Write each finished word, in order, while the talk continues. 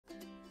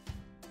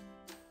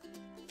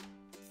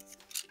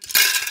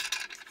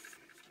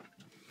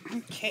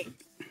Okay,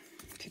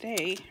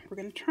 today we're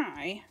going to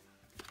try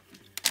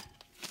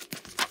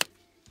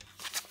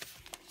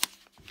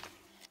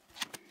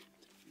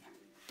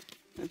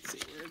let's see,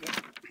 where is it?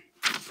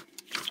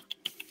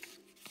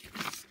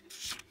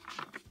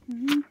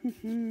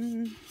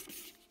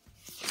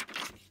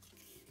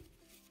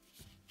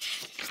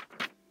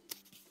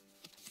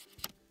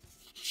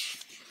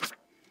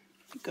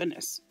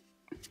 Goodness.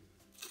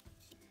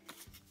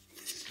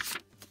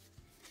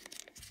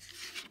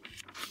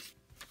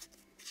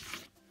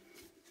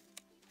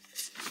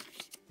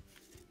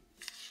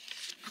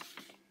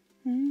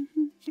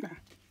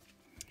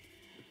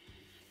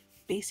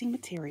 Basing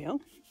material.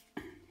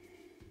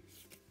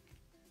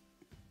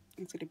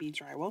 It's going to be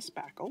drywall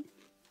spackle.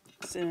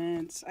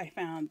 Since I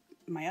found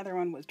my other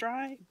one was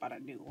dry, I bought a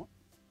new one.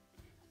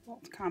 Well,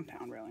 it's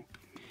compound, really.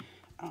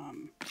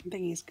 I'm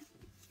thinking it's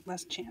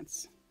less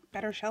chance.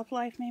 Better shelf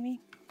life,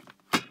 maybe?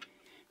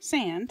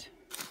 Sand.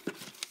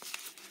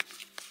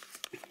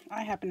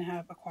 I happen to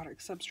have aquatic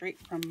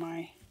substrate from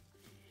my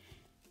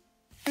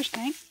fish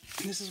tank.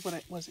 This is what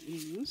it wasn't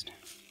used.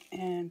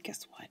 And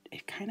guess what?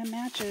 It kind of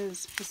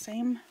matches the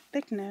same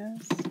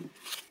thickness.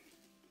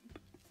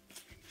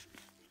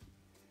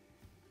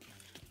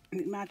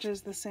 It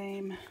matches the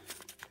same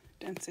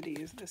density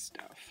as this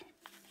stuff.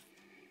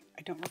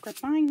 I don't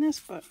regret buying this,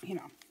 but you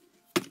know,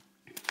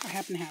 I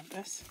happen to have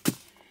this.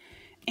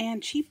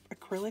 And cheap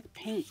acrylic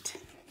paint.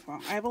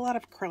 Well, I have a lot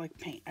of acrylic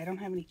paint. I don't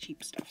have any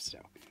cheap stuff, so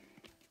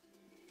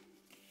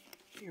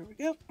here we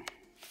go.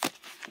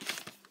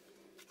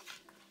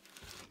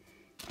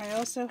 I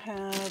also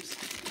have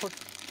pork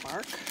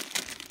bark.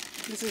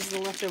 This is the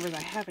leftovers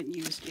I haven't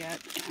used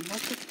yet. And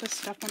look at the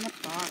stuff on the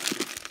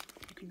bottom.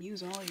 You can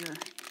use all your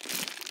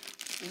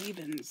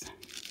leave-ins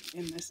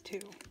in this too.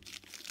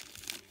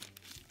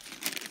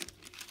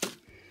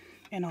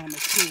 And all my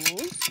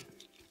tools.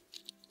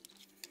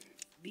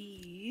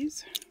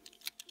 These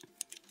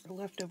are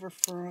leftover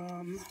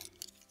from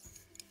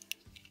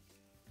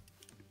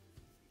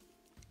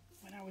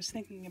when I was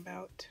thinking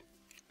about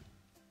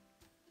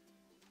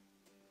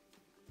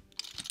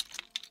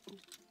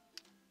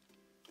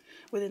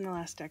within the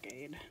last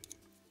decade.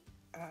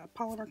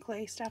 Polymer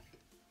clay stuff.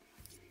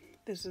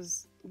 This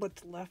is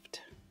what's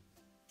left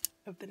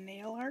of the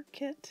nail art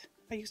kit.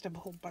 I used to have a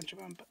whole bunch of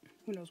them, but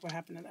who knows what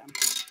happened to them.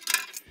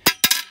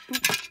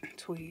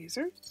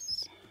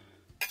 Tweezers.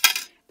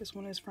 This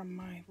one is from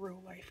my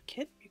Real Life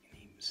kit. You can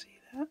even see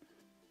that.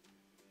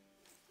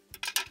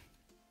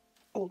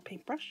 Old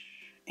paintbrush.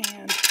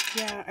 And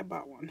yeah, I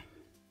bought one.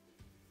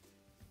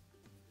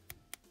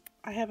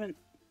 I haven't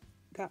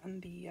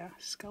gotten the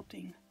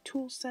sculpting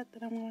tool set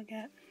that I want to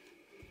get,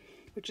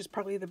 which is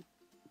probably the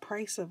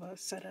price of a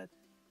set of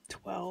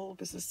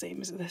 12 is the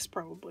same as this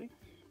probably,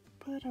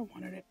 but I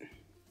wanted it.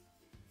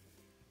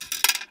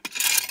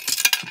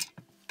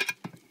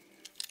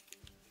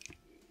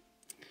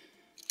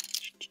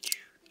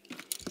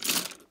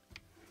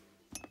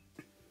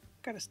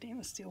 Got a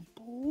stainless steel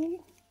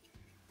bowl.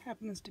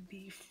 Happens to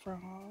be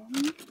from,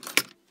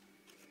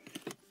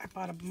 I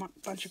bought a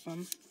bunch of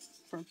them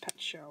from Pet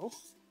Show.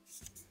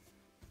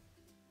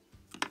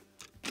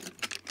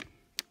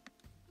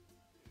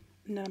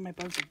 None of my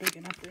bugs are big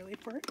enough really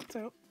for it,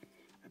 so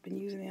I've been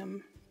using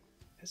them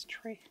as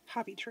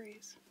hobby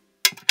trays.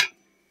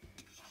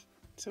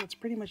 So it's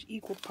pretty much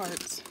equal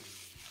parts.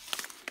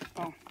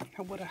 Oh,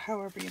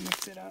 however you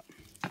mix it up.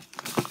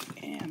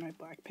 And my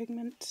black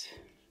pigment,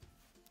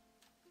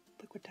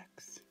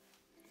 Liquitex.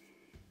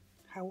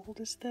 How old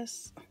is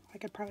this? I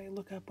could probably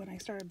look up when I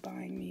started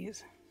buying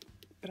these,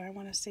 but I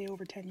want to say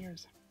over 10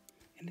 years,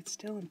 and it's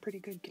still in pretty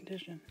good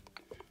condition.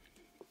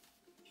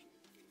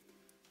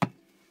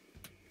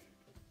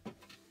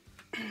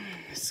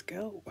 Let's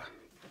go. I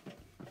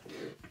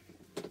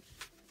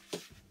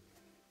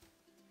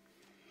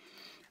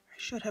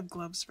should have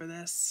gloves for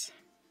this.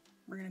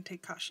 We're going to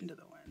take caution to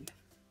the wind.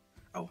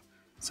 Oh,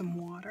 some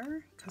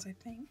water, because I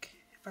think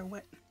if I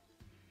wet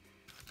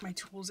my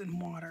tools in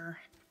water,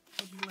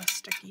 it'll be less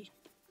sticky.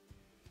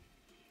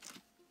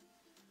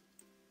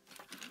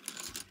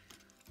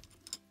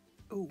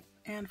 Oh,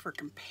 and for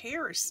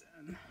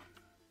comparison,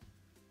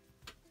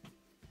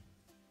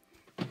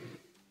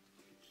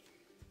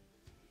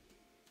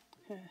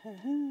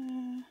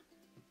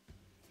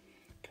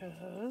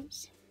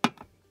 because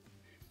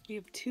we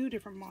have two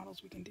different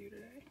models we can do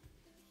today.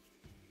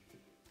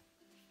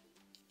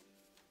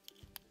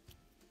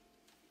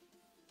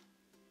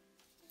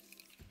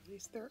 At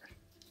least they're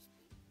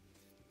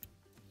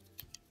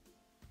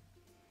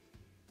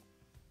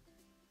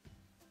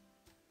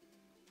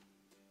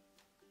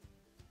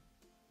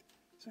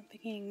so I'm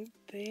thinking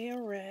they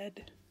are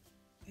red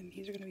and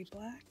these are going to be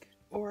black,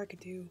 or I could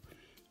do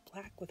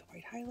black with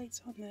white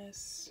highlights on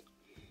this,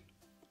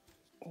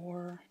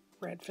 or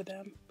red for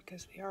them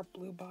because they are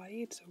blue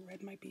bodied, so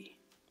red might be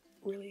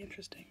really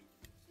interesting.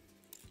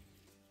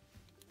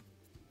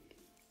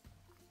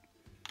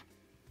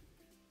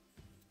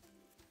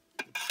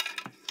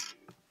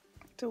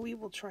 So we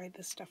will try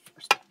this stuff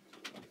first.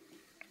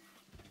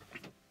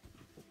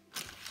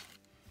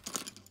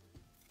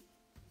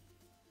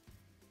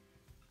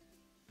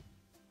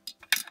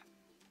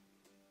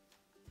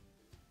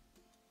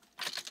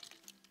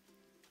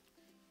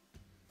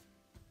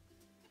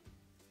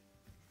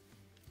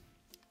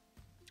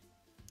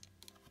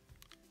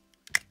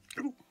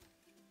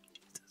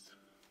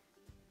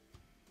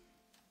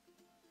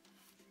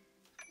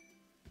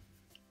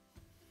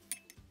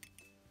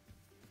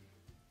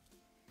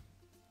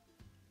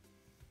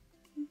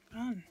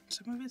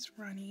 some of it's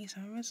runny,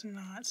 some of it's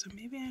not, so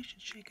maybe I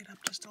should shake it up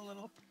just a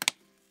little.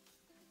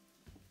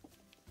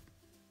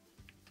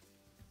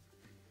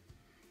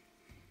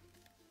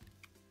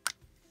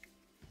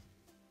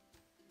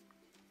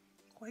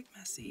 Quite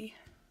messy.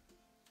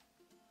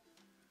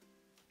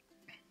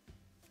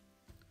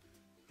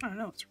 I don't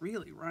know, it's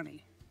really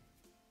runny.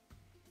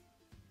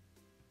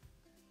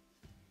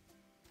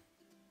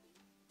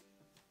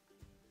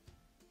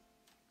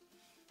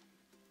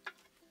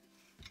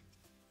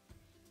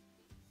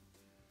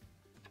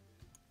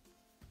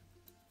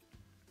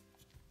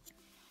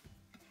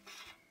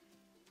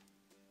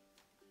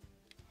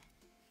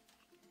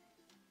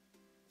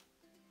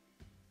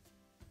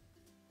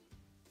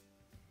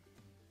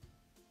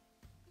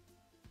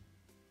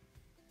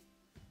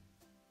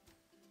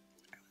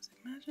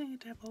 Imagining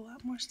it to have a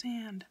lot more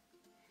sand,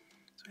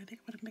 so I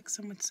think I'm going to mix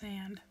some with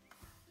sand.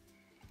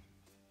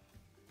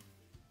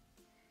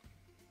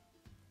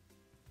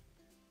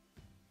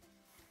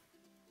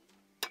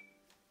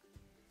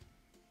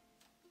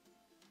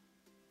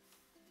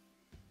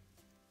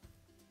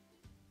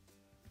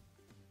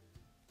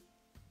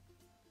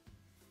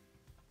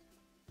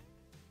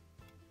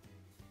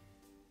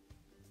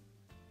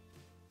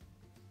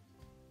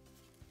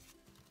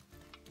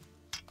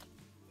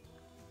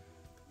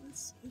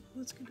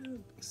 Let's get to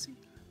see.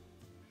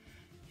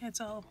 Yeah, it's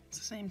the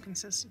same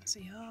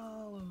consistency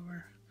all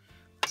over.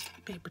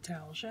 Paper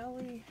towel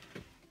jelly.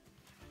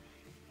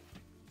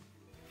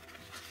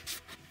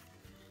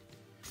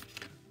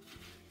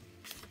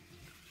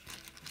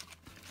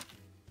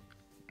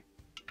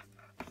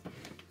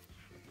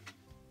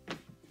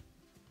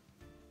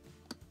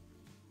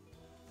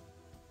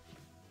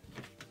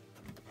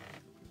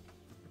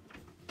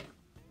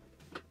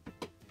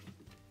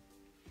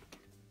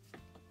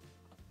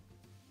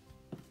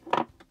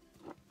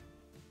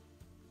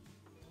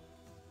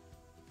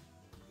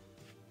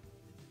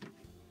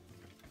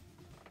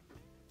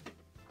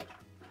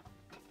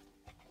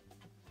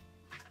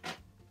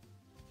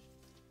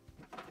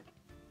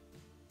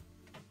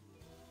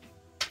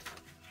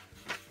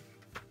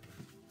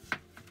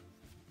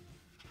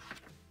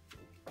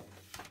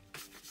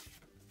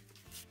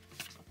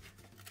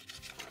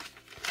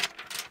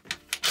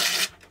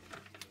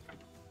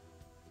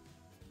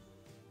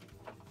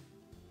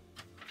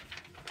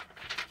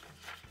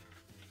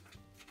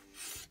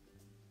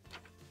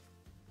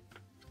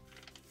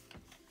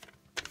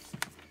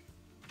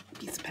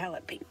 Piece of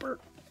palette paper.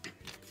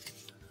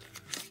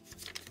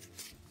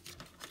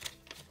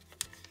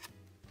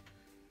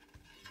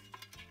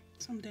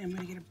 Someday I'm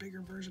going to get a bigger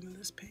version of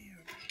this pan.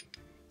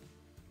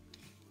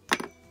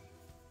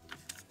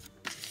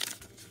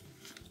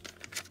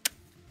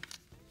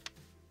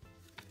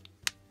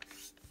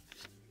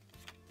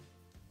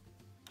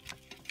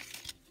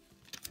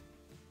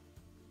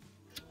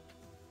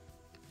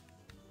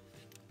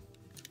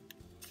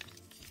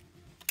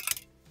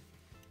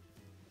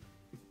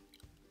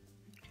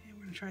 Okay,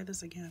 we're going to try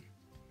this again.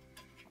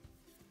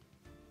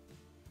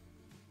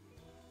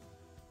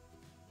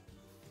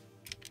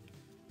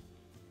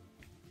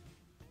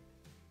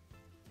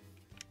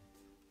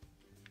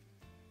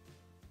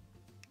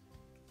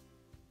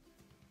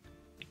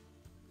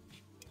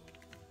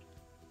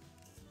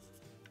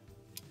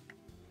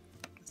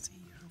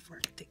 Before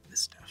I take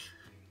this stuff.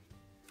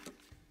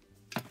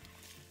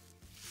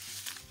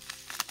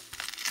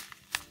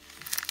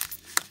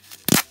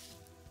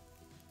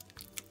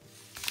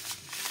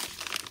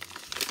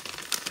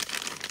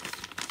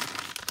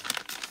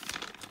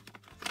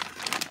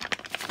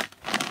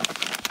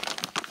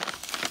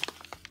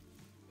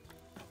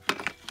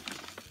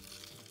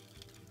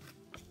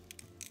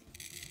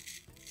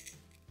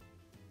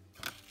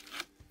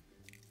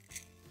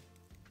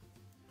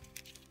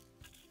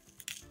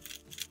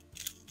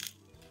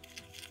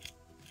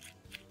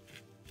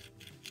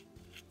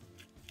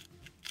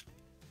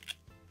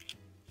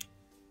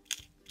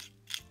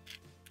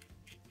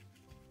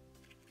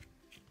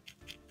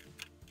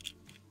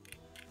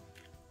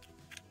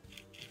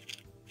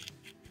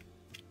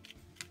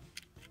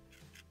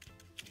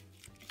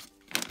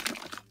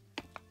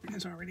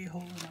 There's already a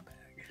hole in my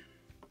bag.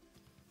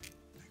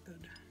 Not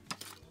good.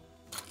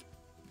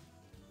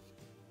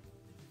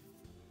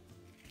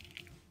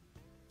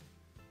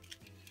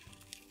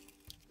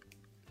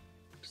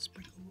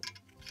 Sprinkle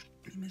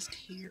mist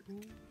here.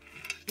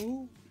 Ooh.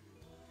 Ooh.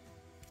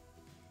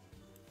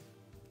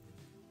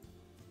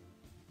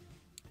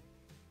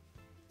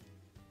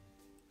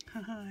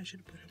 Haha, I should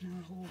have put him on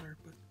a holder,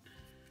 but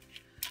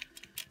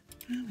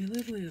well, we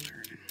live, we learn.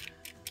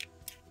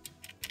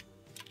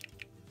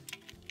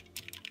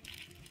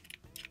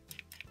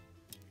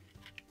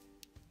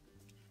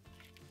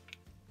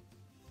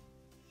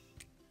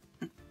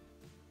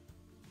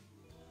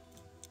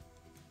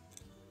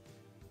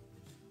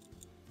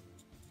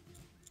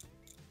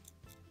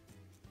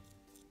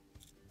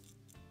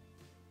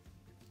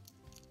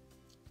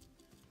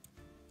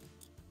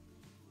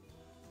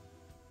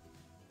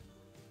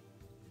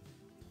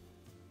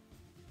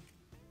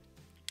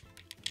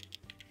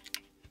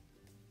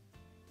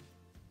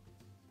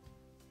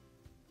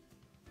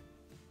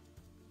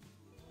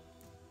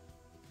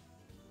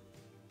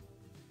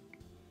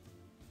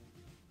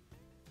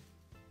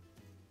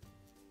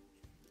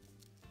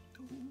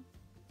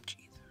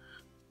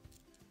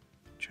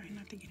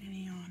 to get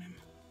any on him.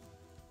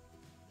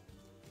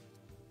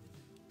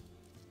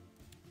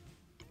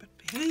 But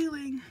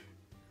failing.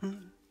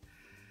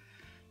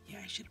 Yeah,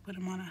 I should put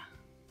him on a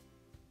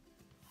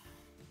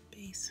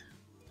base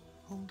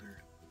holder.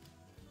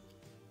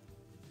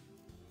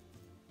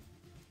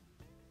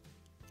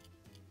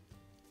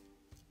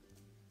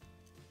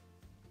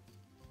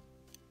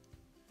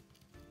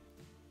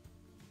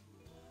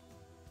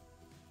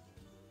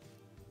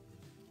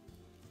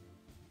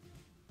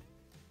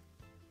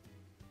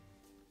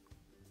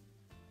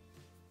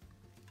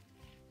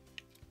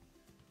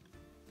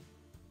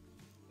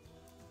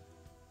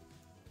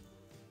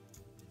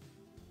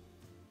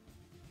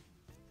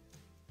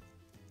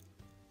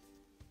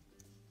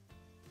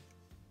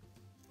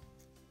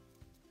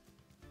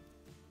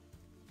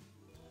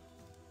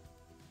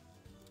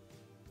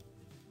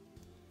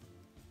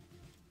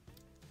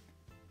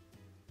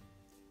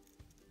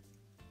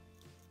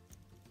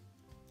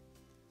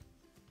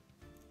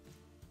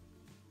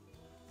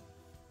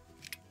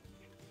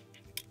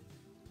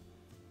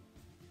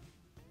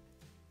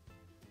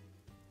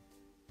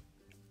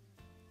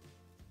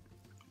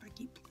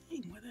 Keep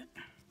playing with it.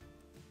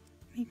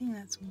 Anything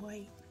that's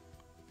white,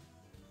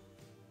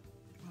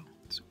 well,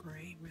 it's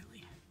gray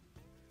really.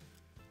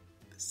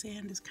 The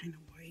sand is kind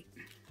of white.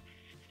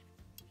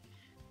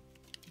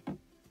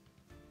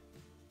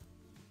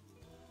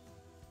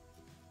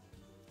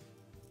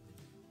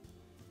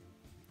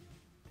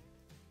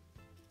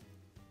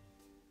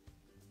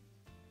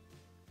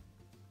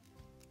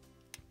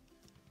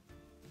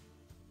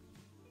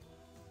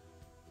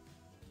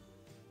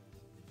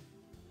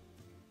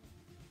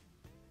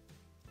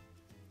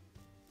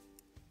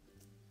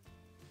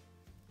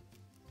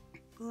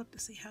 We'll have to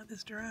see how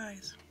this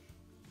dries.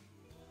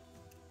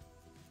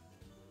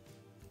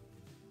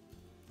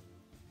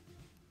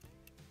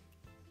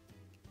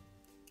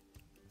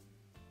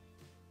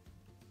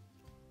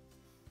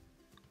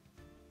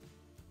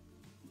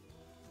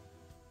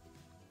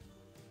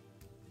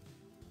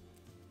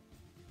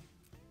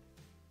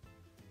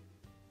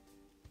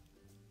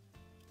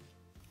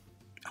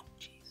 Oh,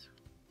 jeez.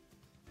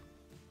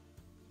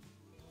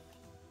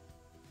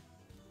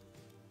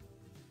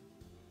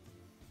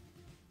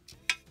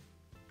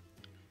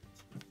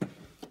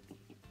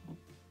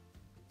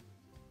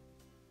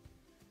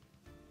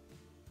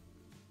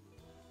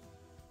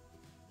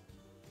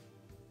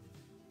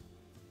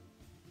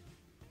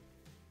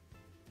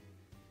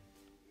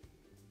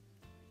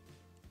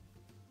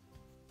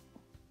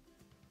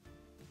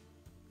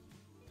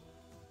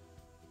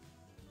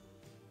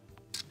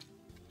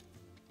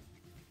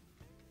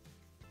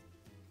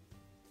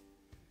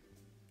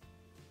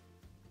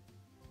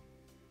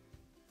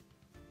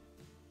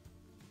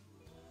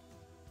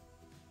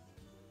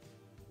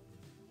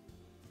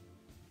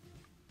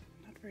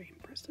 Very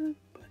impressive,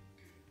 but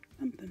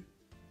something.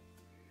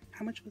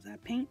 How much was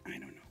that paint? I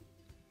don't know.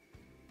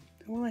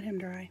 So we'll let him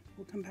dry.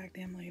 We'll come back to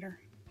him later.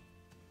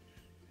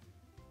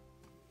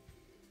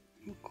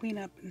 We'll clean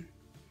up and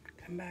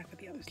come back with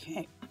the other stuff.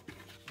 Okay,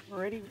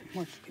 we're ready with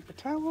more paper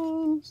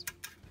towels.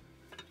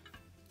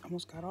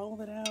 Almost got all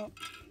of it out.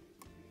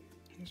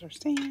 Here's our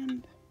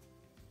sand.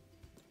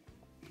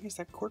 Here's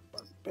that cork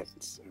bark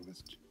bits I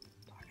was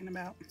talking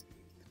about.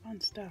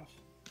 Fun stuff.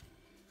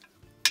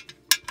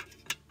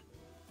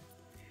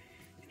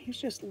 Here's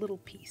just little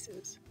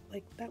pieces,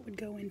 like that would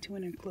go into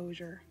an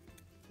enclosure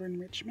for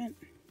enrichment.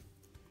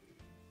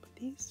 But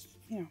these,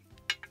 you know,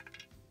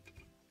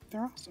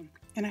 they're awesome.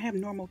 And I have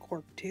normal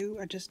cork too.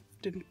 I just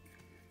didn't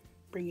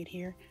bring it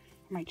here.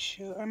 I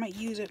might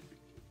use it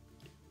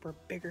for a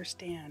bigger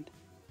stand.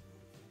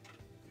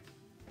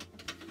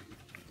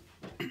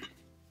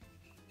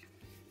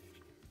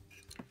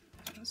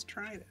 Let's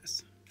try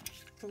this.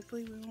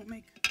 Hopefully we won't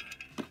make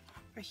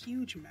a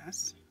huge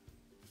mess.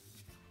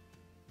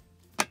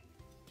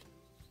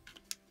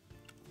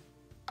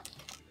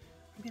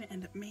 I'm going to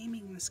end up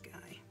maiming this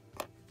guy,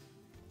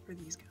 or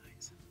these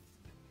guys.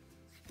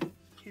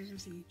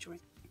 Here's the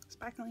joint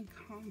spackling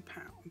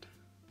compound.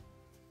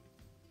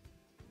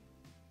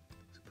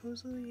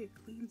 Supposedly it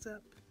cleans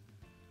up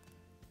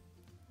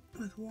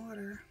with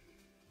water.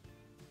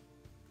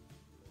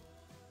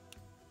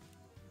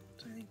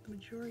 So I think the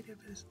majority of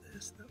it is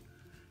this, though.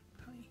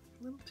 Probably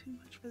a little too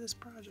much for this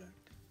project.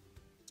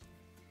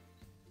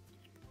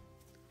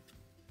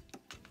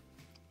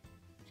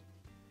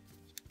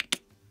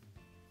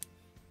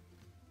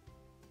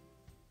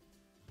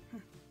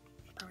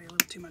 Probably a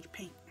little too much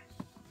paint.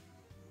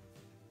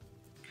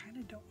 Kind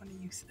of don't want to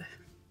use this.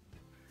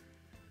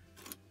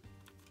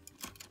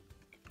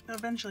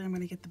 Eventually I'm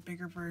going to get the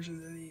bigger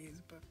versions of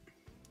these, but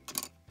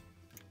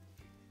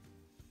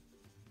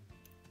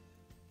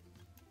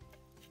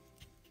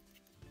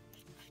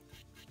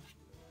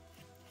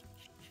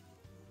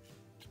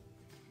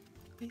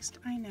at least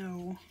I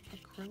know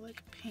acrylic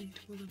paint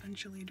will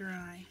eventually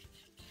dry.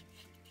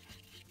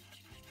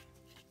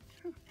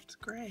 Oh, it's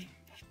gray.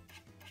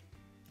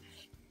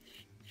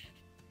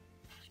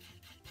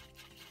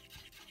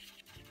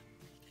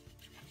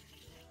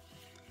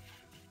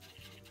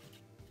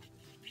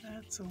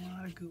 That's a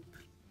lot of goop.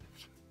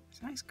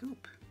 It's a nice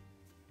goop.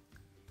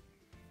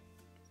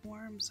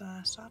 Warms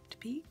soft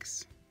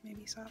peaks,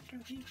 maybe softer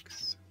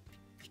peaks.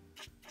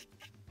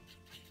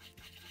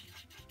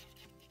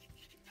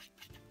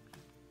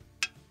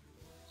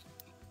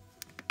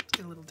 Let's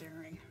get a little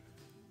daring.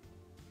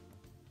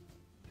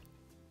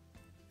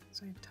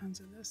 So I have tons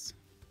of this.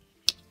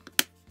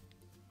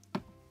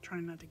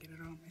 Trying not to get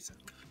it on myself.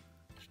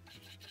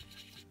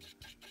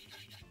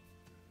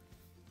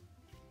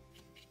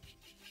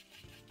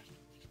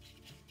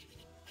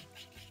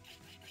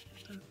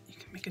 So you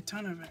can make a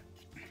ton of it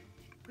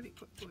pretty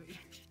quickly.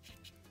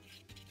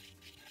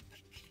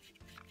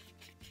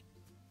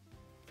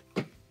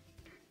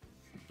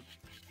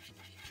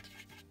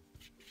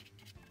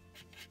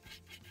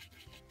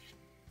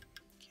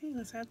 Okay,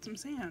 let's add some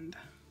sand.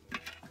 I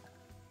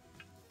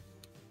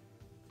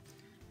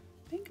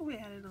think we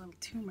added a little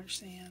too much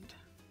sand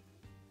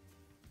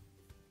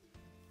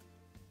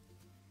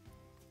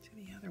to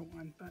the other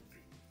one, but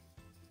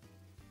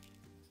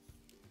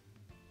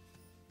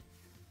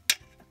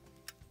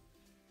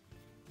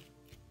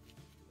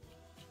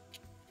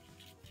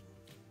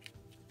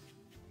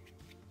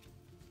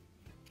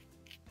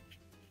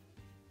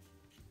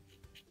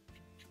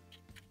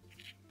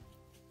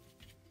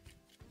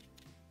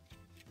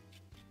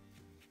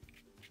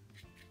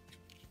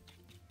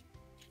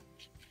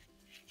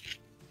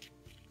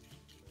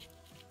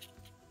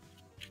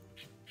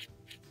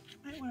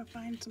I might want to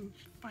find some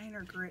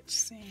finer grit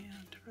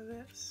sand for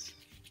this,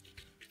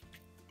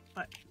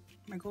 but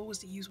my goal was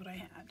to use what I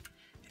had.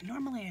 And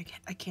normally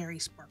I carry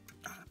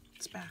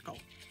spackle.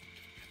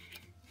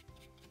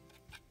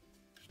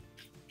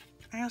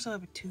 I also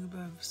have a tube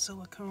of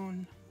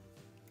silicone,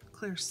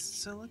 clear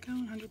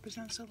silicone,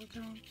 100%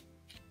 silicone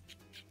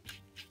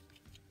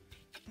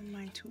in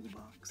my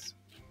toolbox.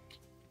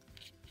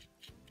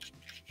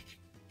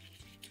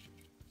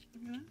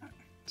 Look at that,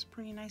 it's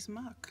pretty nice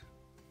muck.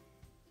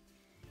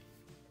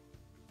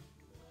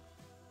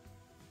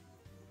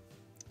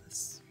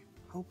 Let's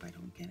hope I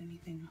don't get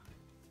anything.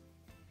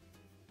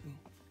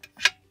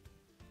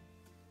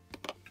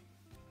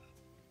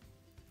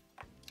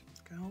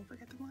 Don't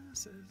forget the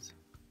glasses.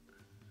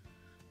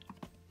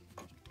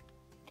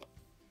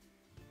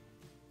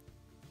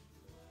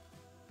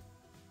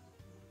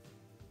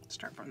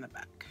 Start from the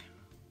back.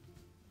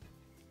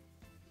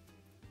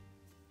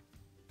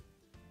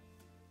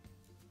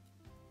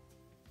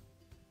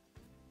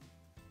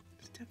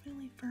 It's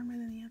definitely firmer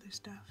than the other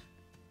stuff.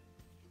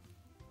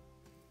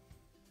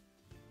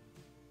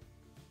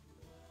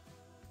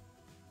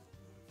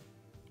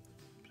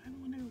 But I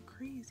don't want to go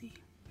crazy.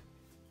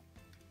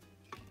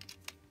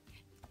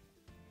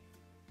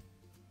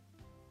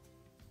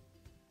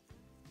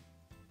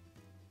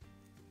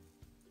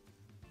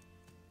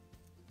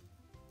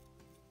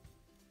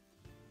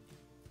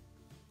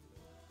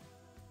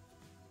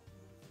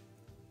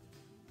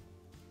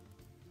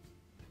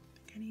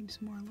 I need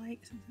some more light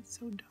since it's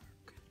so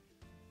dark.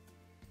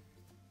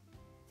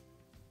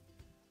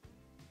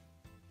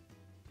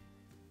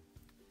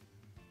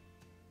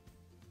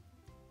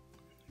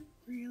 I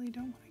really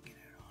don't want to get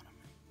it on them.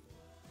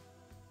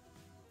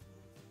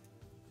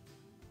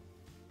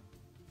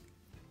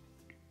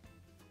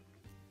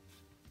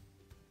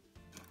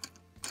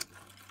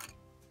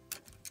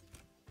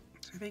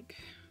 So I think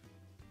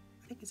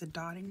it's a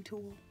dotting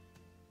tool.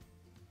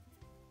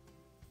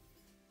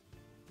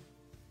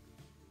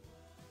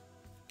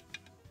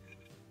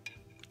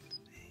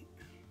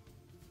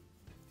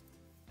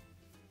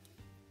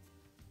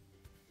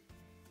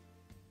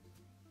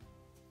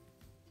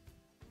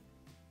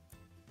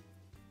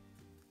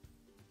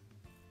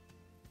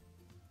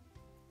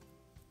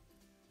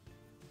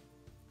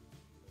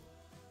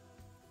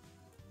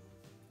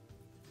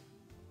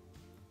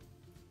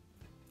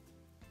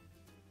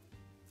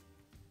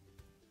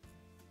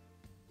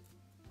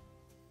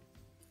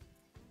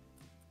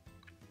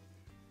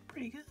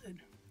 Pretty good.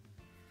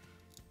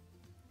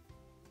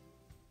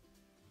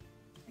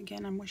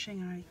 Again, I'm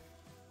wishing I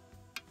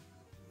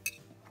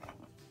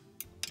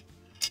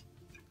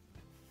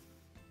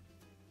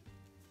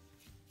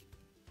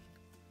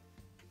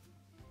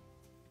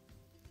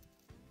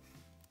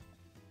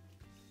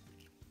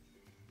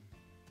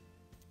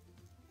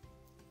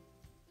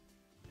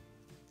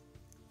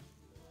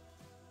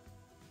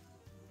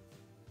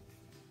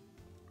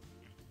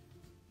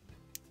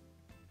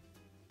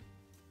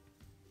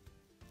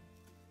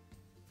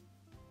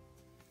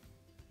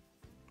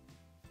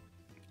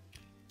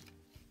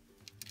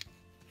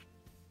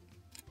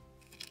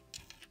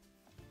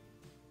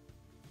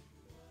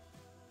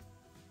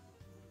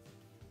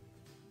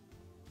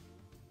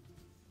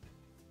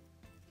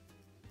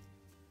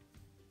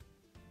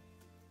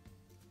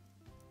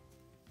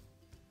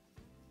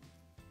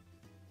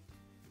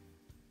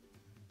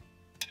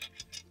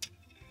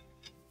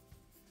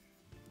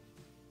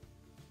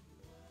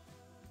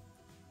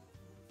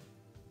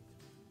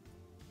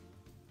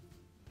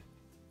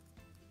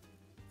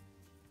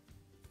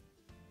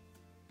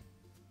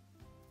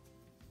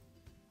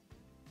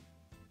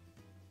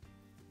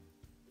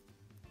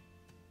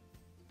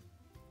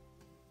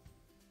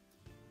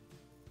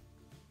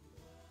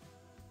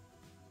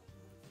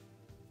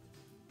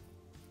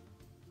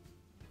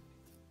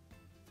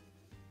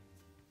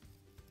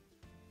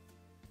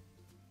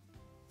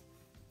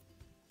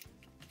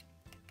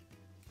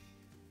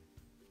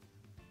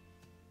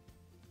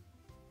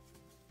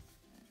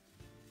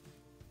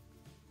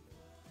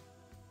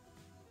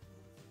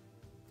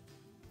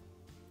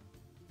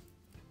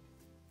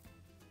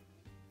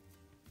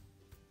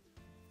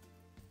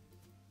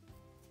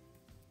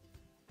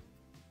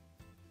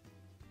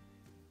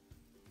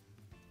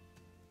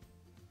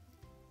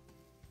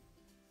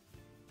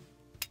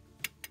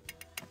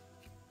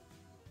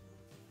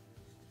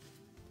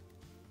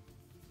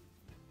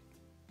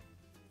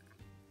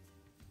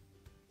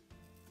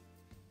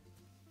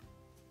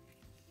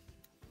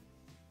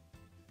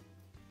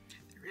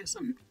is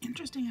some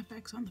interesting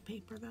effects on the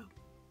paper though.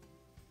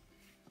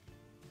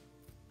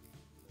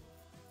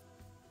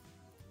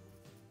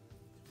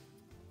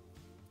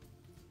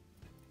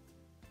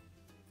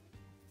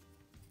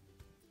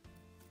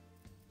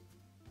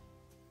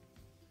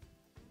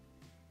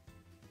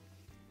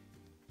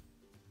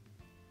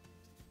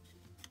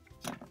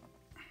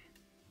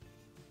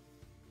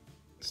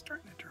 It's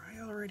starting to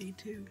dry already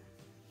too.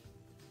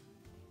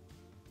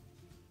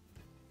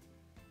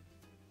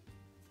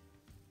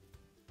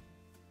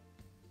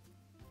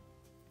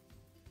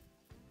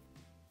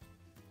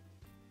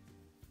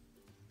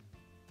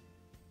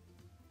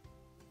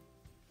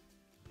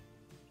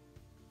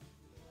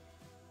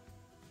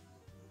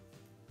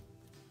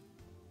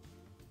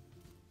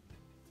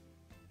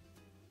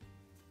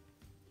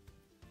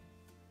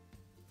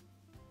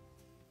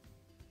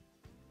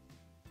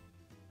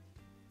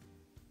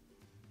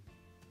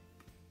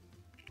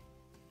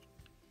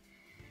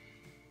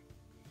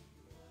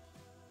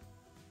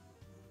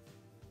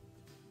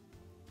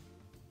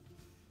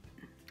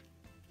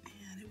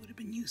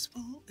 Been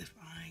useful if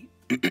I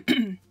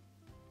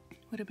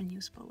would have been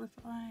useful if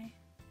I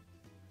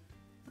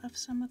left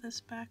some of the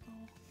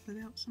spackle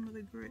without some of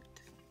the grit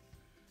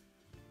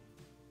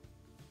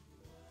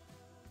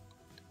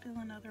to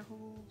fill in other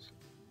holes.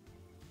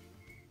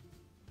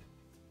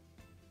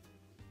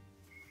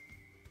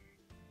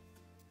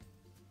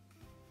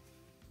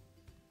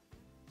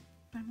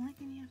 I'm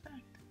liking the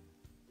effect.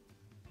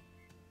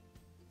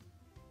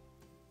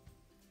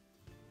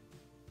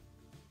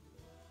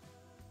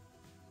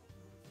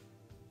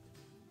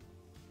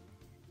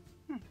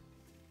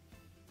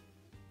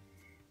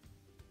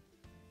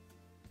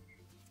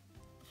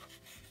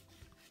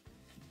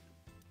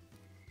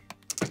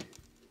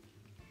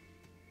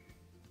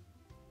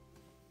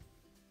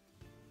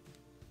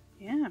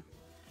 Yeah.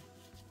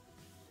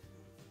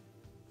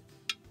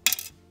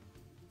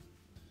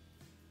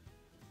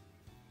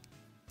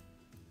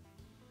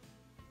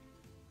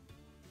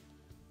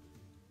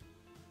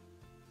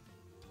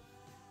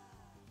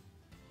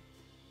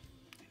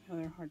 I know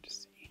they're hard to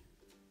see.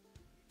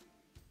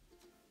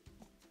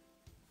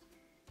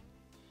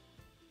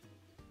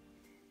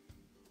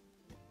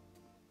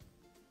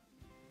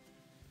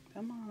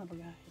 Come on, little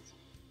guys.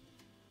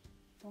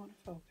 I want to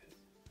focus.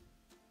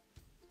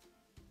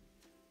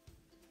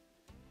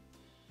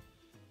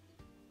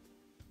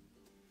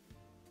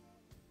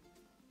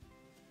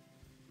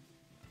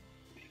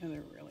 I know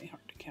they're really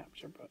hard to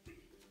capture, but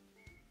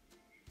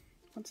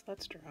once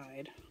that's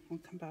dried, we'll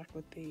come back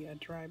with the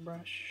dry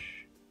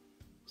brush.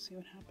 See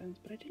what happens.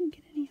 But I didn't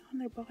get any on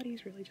their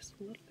bodies, really, just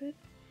a little bit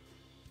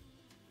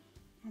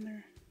on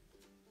their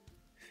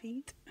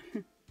feet.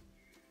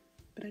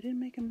 But I didn't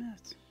make a mess,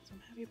 so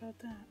I'm happy about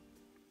that.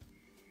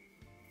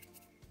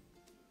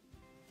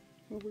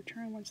 We'll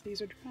return once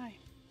these are dry.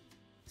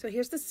 So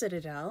here's the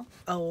Citadel.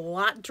 A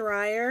lot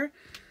drier,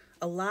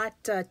 a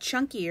lot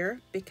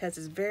chunkier because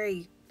it's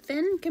very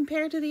thin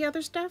compared to the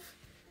other stuff.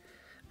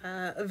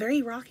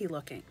 Very rocky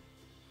looking.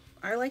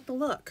 I like the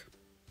look.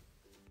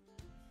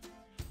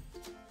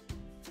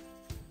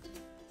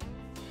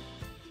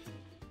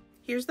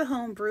 Here's the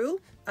homebrew,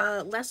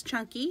 less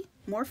chunky,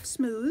 more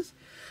smooth.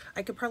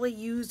 I could probably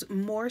use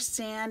more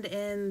sand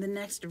in the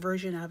next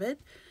version of it,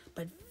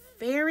 but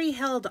very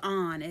held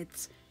on.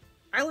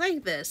 I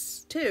like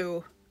this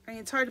too. I mean,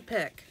 it's hard to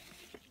pick.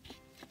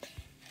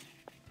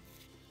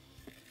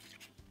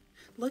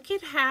 Look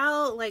at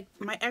how, like,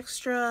 my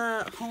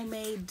extra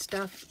homemade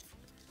stuff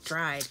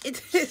dried.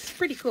 It's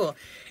pretty cool.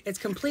 It's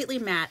completely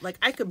matte. Like,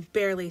 I could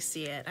barely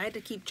see it. I had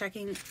to keep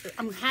checking.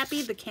 I'm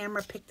happy the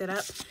camera picked it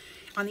up.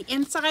 On the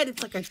inside,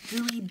 it's like a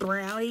gooey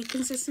brownie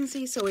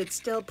consistency, so it's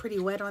still pretty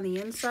wet on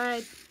the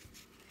inside.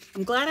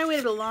 I'm glad I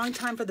waited a long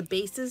time for the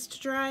bases to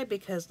dry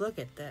because look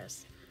at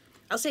this.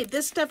 I'll say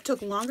this stuff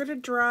took longer to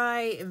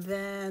dry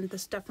than the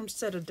stuff from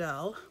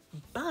Citadel,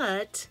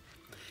 but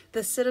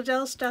the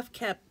Citadel stuff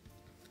kept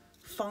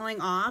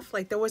falling off.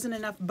 Like, there wasn't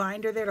enough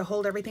binder there to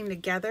hold everything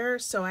together,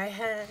 so I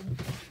had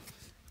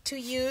to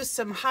use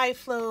some high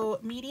flow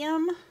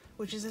medium,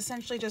 which is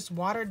essentially just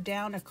watered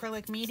down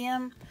acrylic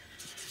medium.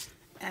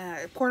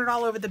 Poured it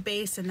all over the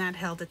base and that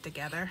held it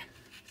together.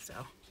 So,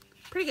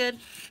 pretty good.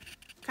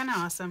 Kind of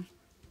awesome.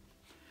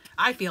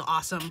 I feel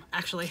awesome,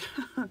 actually.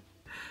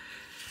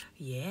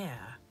 Yeah.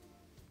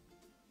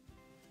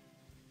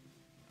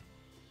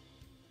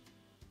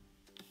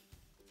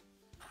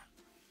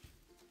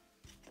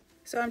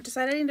 So I'm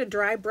deciding to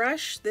dry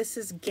brush. This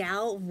is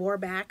Gal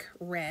Vorbak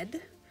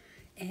Red.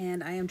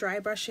 And I am dry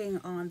brushing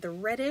on the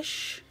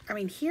reddish. I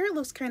mean, here it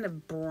looks kind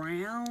of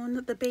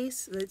brown, the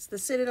base. It's the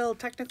Citadel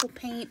Technical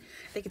Paint.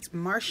 I think it's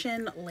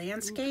Martian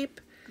Landscape.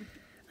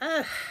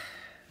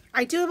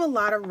 I do have a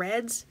lot of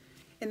reds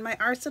in my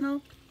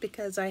arsenal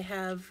because I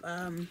have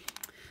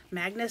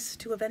Magnus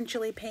to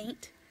eventually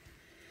paint.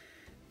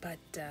 But,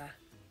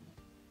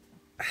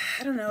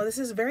 I don't know. This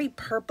is very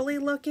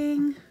purpley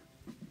looking.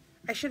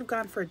 I should have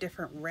gone for a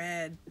different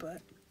red,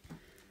 but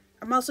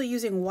I'm also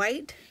using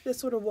white, this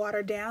sort of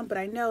watered down, but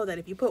I know that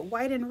if you put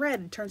white and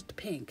red, it turns to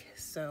pink.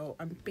 So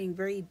I'm being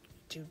very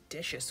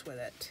judicious with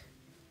it.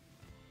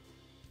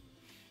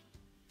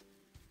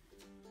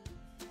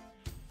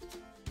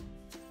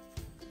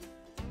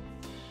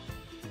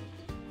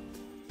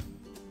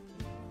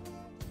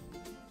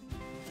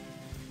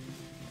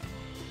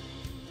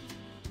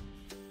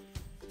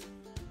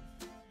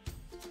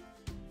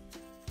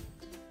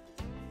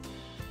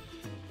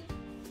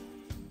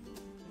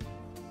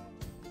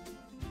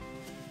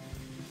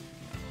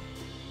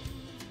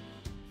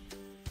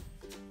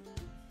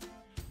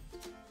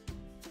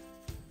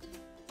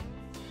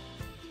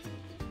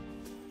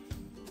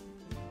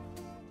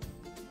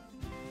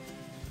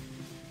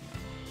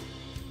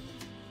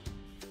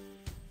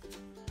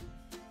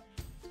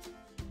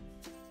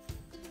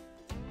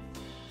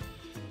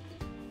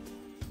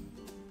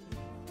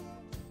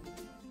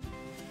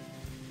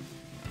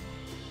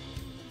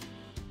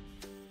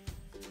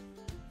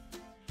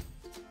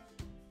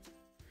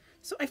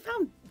 So I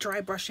found dry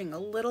brushing a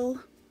little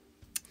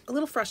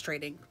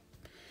frustrating.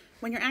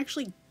 When you're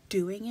actually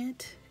doing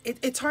it,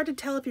 it's hard to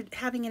tell if you're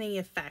having any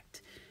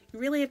effect. You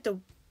really have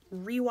to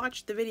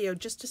rewatch the video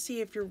just to see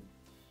if you're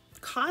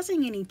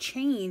causing any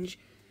change.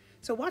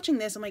 So watching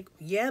this, I'm like,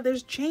 yeah,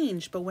 there's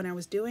change, but when I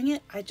was doing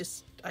it, I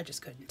just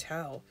couldn't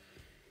tell.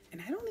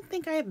 And I don't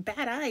think I have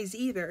bad eyes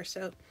either,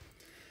 so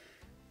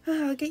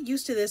I'll get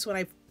used to this when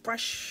I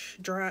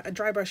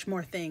dry brush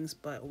more things,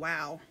 but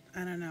wow,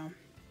 I don't know.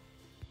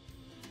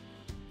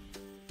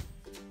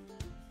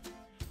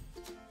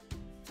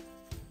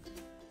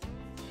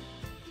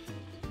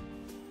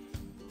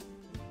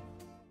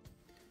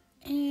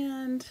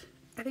 And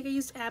I think I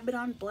used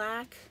Abaddon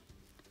Black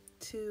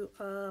to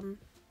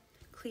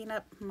clean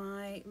up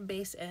my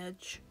base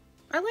edge.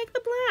 I like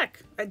the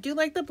black. I do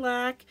like the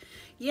black.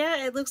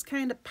 Yeah, it looks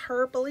kind of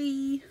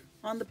purpley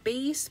on the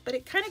base, but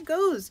it kind of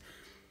goes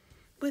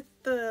with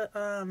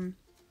the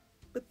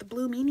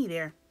blue meanie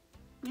there.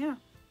 Yeah,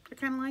 I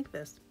kind of like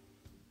this.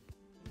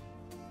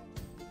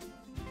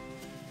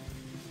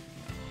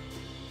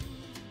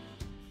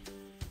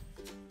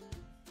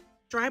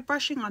 Dry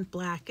brushing on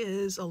black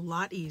is a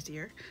lot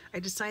easier. I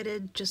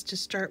decided just to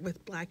start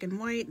with black and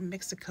white and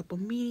mix a couple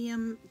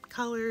medium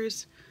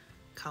colors,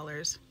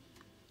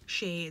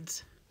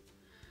 shades,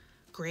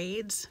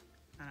 grades.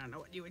 I don't know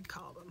what you would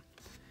call them.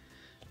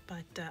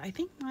 But I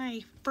think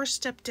my first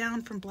step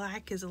down from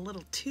black is a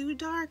little too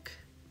dark.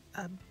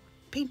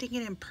 Painting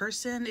it in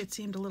person, it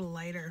seemed a little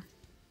lighter.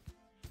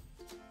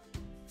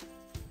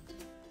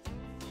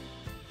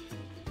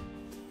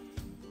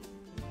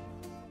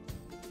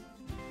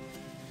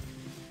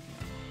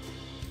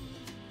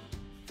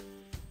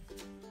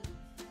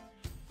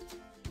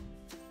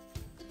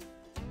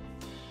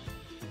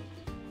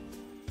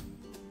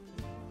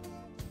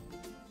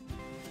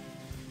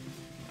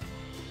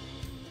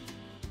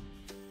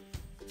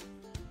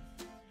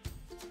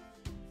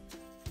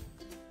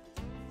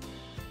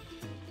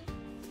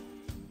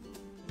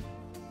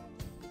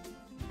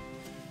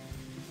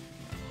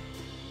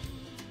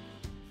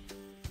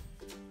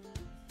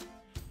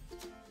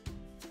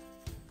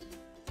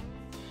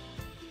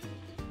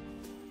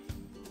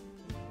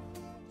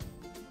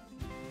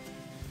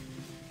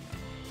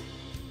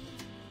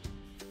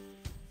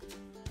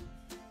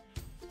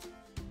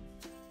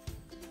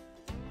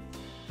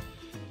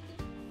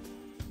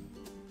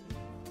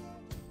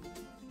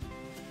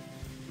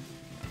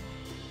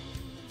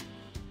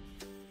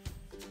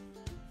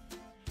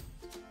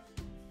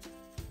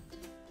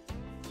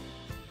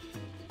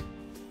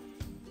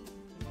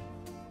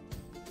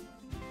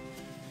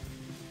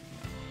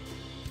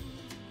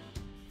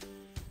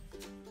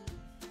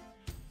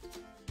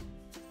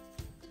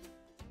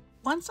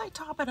 Once I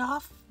top it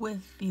off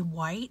with the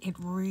white, it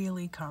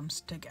really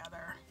comes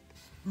together.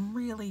 I'm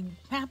really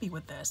happy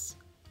with this.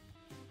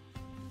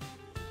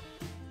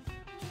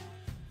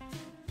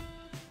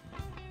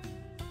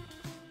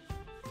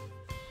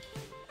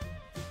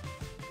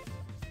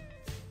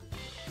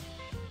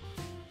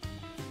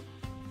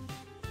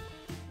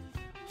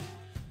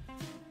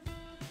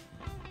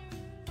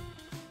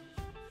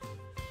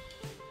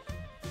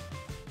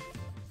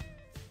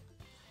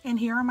 And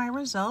here are my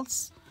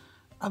results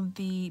of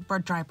the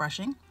dry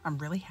brushing. I'm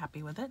really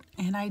happy with it.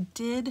 And I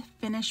did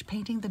finish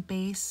painting the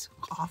base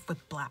off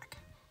with black.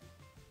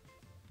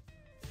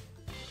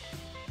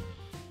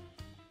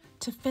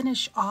 To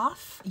finish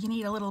off, you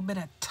need a little bit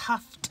of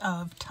tuft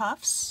of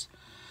tufts.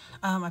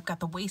 I've got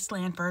the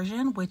Wasteland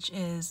version, which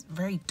is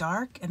very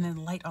dark and then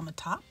light on the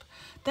top.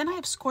 Then I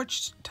have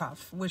Scorched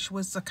Tuff, which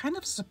was a kind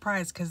of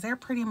surprise because they're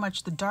pretty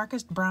much the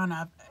darkest brown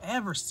I've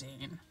ever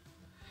seen.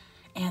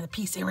 And the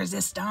piece de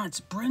resistance,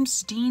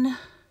 Brimstone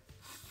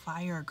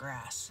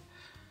Firegrass.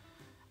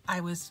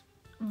 I was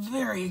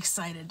very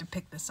excited to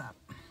pick this up.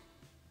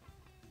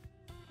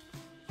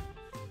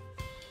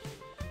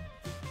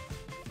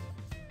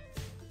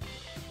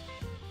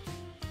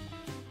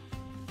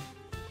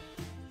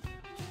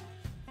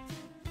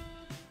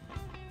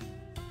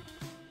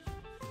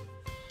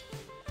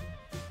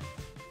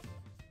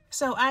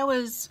 So I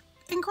was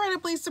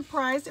incredibly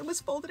surprised it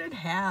was folded in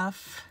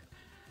half.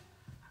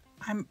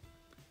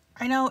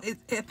 I know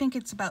I think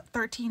it's about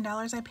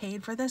 $13 I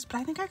paid for this, but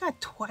I think I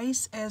got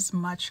twice as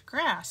much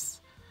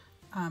grass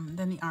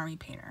than the Army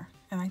Painter.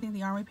 And I think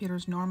the Army Painter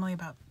is normally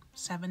about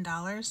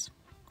 $7.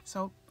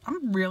 So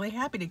I'm really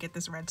happy to get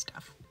this red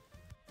stuff.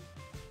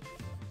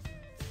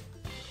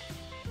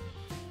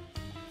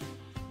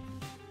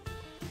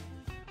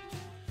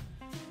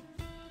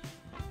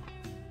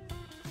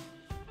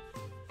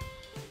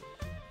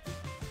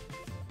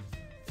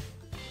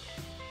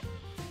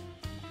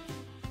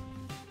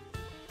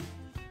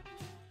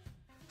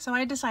 So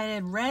I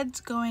decided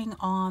red's going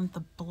on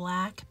the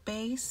black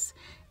base,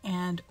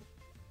 and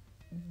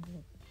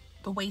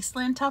the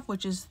Wasteland Tuff,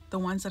 which is the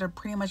ones that are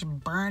pretty much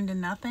burned to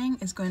nothing,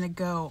 is going to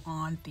go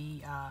on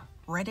the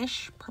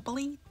reddish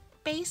purpley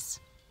base.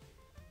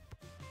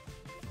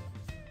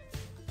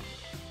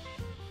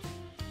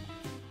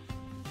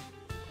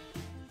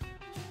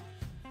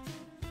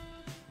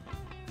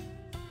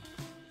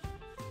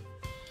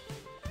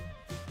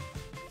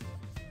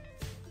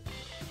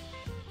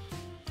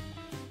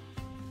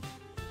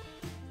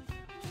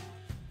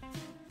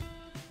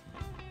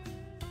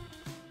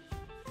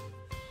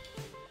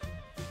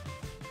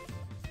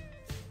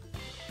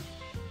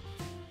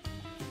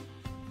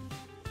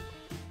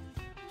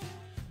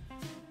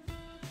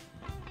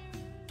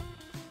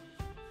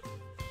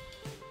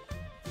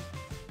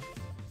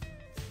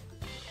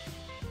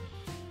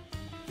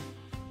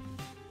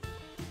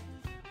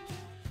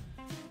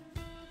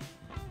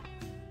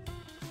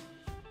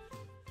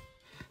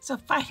 So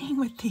fighting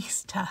with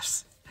these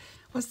tufts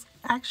was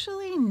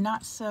actually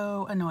not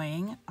so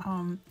annoying.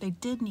 They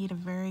did need a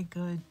very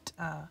good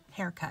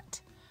haircut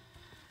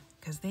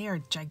because they are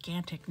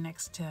gigantic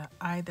next to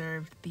either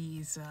of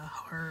these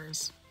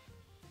horrors.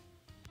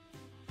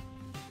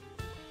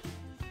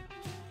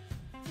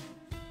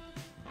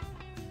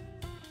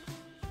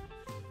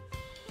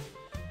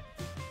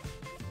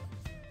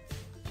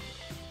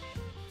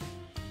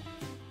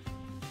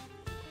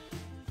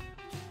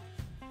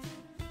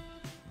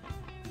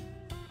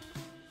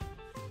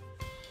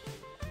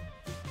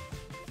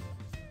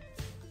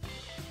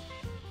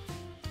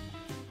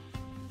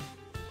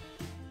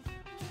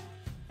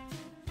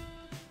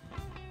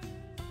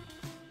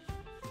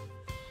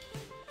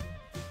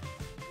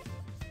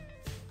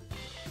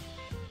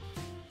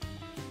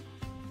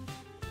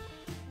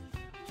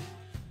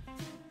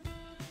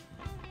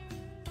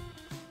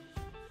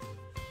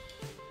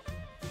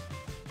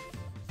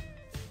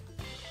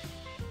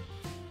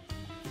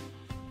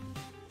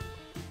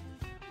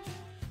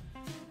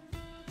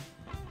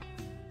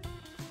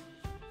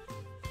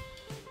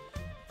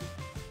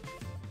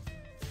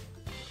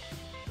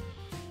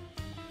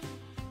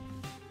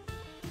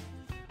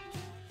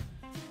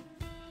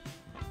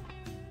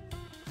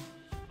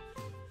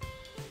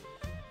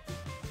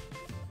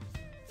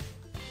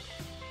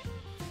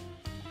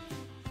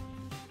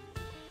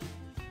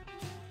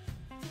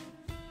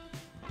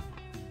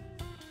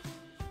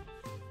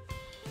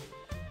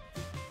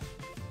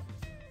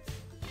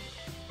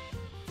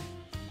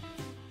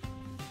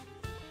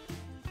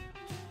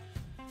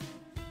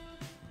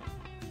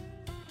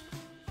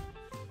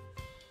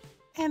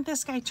 And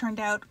this guy turned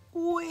out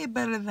way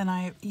better than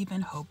I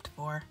even hoped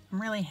for. I'm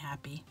really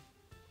happy.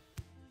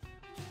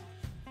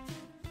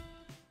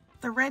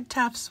 The red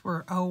tufts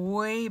were a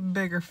way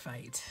bigger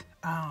fight.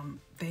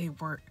 They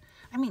were,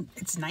 I mean,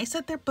 it's nice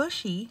that they're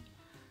bushy,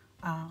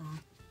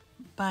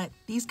 but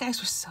these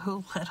guys were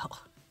so little.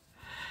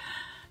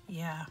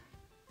 Yeah.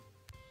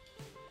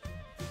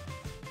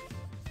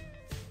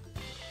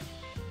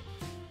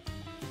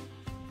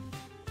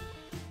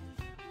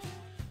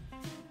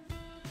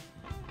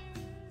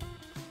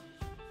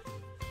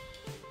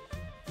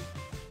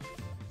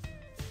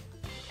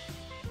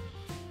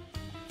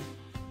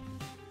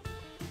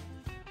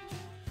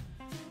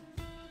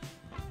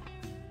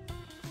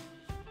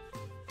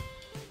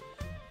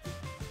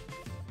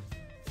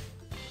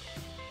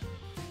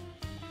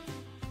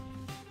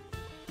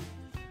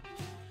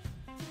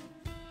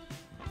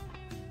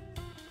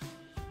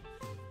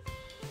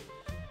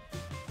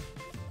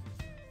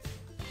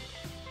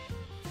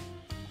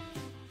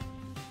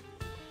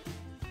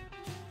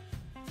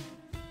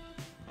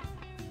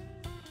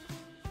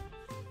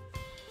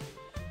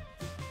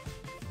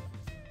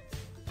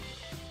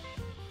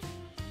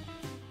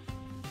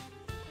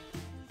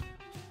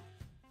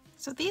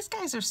 So these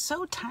guys are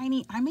so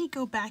tiny, I may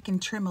go back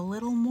and trim a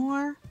little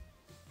more.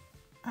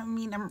 I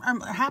mean,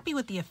 I'm happy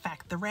with the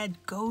effect. The red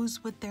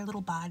goes with their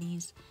little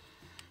bodies.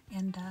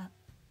 And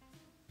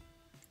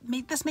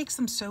this makes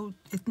them so,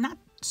 it's not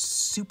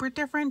super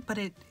different, but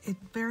it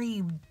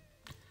very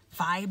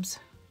vibes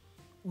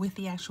with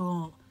the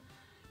actual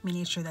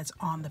miniature that's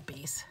on the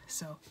base.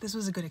 So this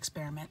was a good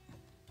experiment.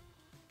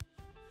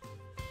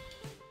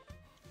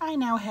 I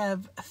now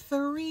have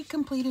 3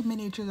 completed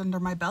miniatures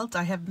under my belt.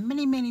 I have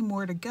many, many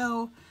more to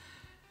go,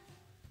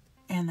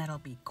 and that'll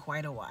be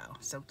quite a while.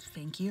 So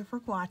thank you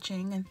for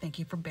watching, and thank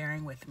you for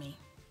bearing with me.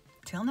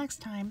 Till next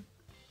time.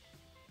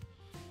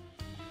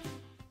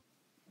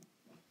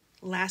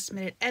 Last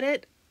minute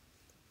edit.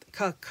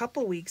 A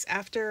couple weeks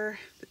after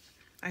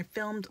I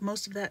filmed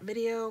most of that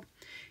video,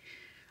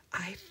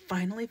 I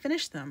finally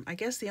finished them. I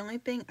guess the only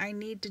thing I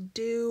need to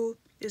do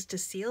is to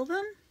seal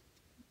them,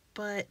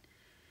 but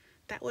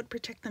that would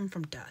protect them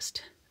from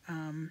dust.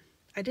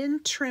 I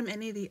didn't trim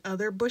any of the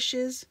other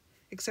bushes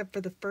except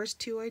for the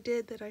first 2 I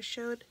did that I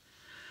showed.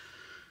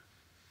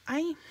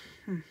 I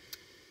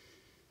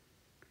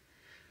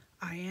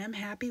am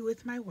happy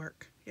with my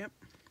work. Yep.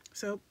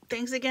 So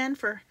thanks again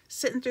for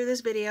sitting through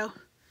this video.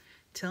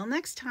 Till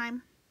next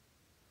time.